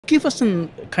give us a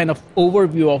kind of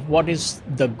overview of what is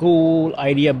the goal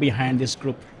idea behind this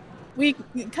group. We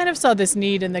kind of saw this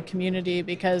need in the community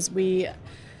because we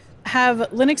have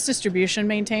Linux distribution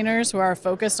maintainers who are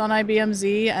focused on IBM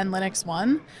Z and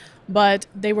LinuxONE, but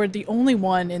they were the only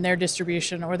one in their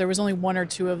distribution, or there was only one or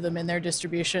two of them in their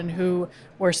distribution who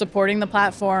were supporting the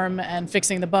platform and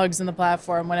fixing the bugs in the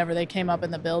platform whenever they came up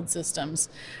in the build systems.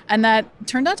 And that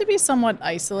turned out to be somewhat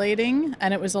isolating,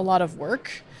 and it was a lot of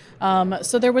work.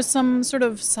 So there was some sort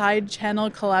of side channel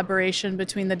collaboration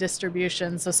between the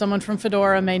distributions. So someone from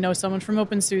Fedora may know someone from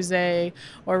OpenSUSE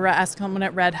or ask someone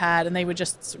at Red Hat, and they would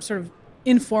just sort of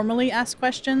informally ask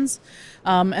questions.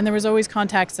 And there was always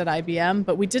contacts at IBM,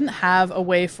 but we didn't have a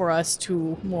way for us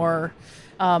to more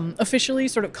officially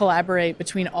sort of collaborate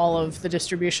between all of the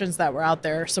distributions that were out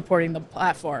there supporting the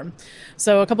platform.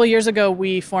 So a couple of years ago,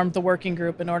 we formed the working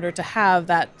group in order to have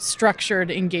that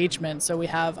structured engagement. So we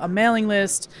have a mailing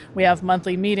list, we have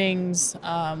monthly meetings,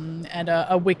 and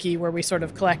a wiki where we sort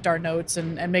of collect our notes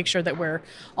and make sure that we're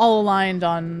all aligned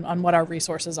on what our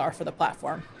resources are for the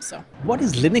platform. So, what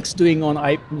is Linux doing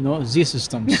on Z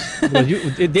systems?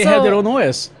 They have their own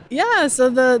OS. Yeah, so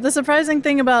the surprising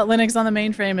thing about Linux on the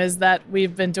mainframe is that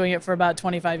we've been doing it for about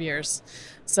 25 years.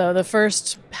 So the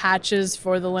first patches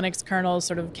for the Linux kernel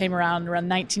sort of came around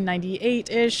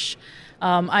 1998-ish.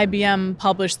 IBM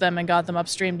published them and got them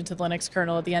upstreamed into the Linux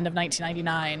kernel at the end of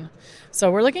 1999.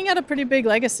 So we're looking at a pretty big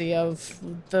legacy of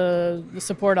the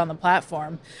support on the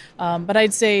platform. But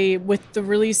I'd say with the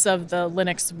release of the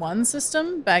LinuxONE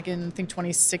system back in, I think,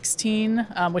 2016,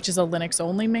 which is a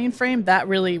Linux-only mainframe, that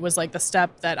really was like the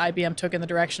step that IBM took in the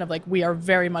direction of like, we are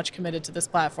very much committed to this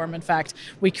platform. In fact,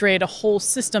 we create a whole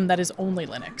system that is only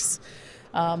Linux.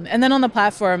 And then on the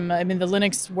platform, I mean, the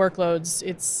Linux workloads,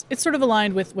 it's sort of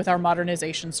aligned with our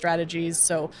modernization strategies.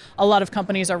 So a lot of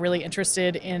companies are really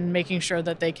interested in making sure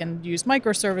that they can use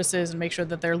microservices and make sure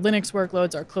that their Linux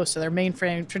workloads are close to their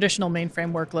traditional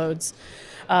mainframe workloads.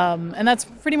 And that's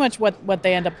pretty much what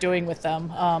they end up doing with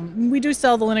them. We do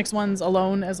sell the Linux ones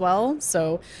alone as well.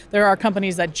 So there are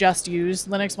companies that just use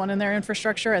LinuxONE in their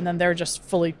infrastructure, and then they're just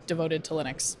fully devoted to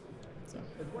Linux. So.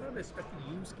 But what are the expected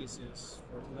use cases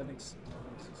for Linux?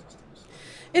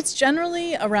 It's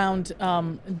generally around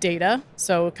data,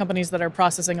 so companies that are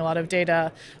processing a lot of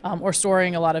data or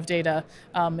storing a lot of data.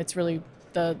 It's really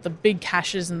the big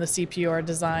caches in the CPU are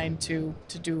designed to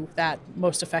do that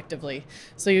most effectively.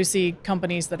 So you see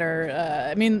companies that are,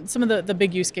 I mean, some of the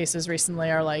big use cases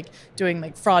recently are like doing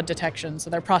like fraud detection. So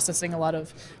they're processing a lot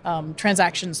of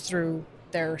transactions through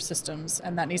their systems,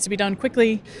 and that needs to be done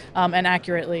quickly and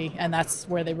accurately, and that's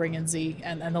where they bring in Z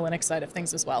and the Linux side of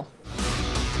things as well.